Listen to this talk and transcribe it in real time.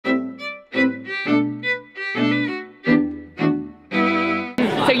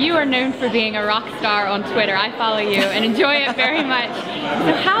are known for being a rock star on Twitter. I follow you and enjoy it very much.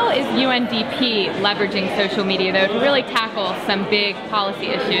 So how is UNDP leveraging social media, though, to really tackle some big policy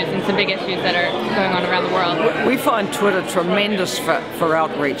issues and some big issues that are going on around the world? We find Twitter tremendous for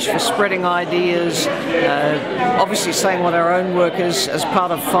outreach, for spreading ideas, obviously saying what our own work is as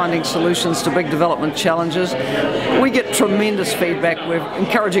part of finding solutions to big development challenges. We get tremendous feedback. We're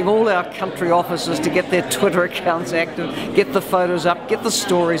encouraging all our country offices to get their Twitter accounts active, get the photos up, get the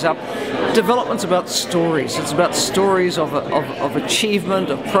stories up. Development's about stories. It's about stories of achievement,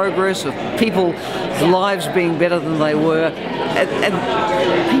 of progress, of people's lives being better than they were.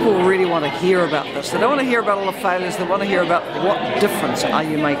 And people really want to hear about this. They don't want to hear about all the failures. They want to hear about what difference are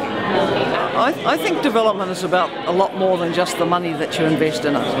you making. I think development is about a lot more than just the money that you invest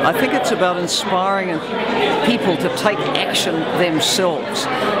in it. I think it's about inspiring people to take action themselves.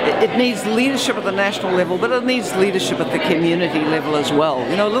 It needs leadership at the national level, but it needs leadership at the community level as well.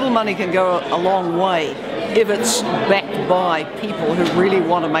 You know, little money can go a long way if it's backed by people who really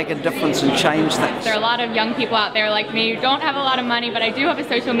want to make a difference and change things. There are a lot of young people out there like me who don't have a lot of money, but I do have a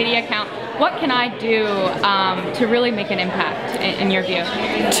social media account. What can I do to really make an impact, in your view?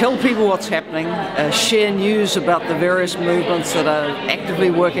 Tell people what's happening, share news about the various movements that are actively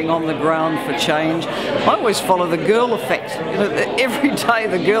working on the ground for change. I always follow the girl effect. You know, every day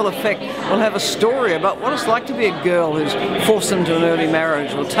the girl effect will have a story about what it's like to be a girl who's forced into an early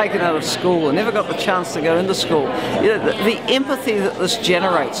marriage or taken out of school and never got the chance to go into school. You know, the empathy that this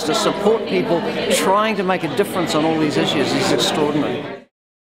generates to support people trying to make a difference on all these issues is extraordinary.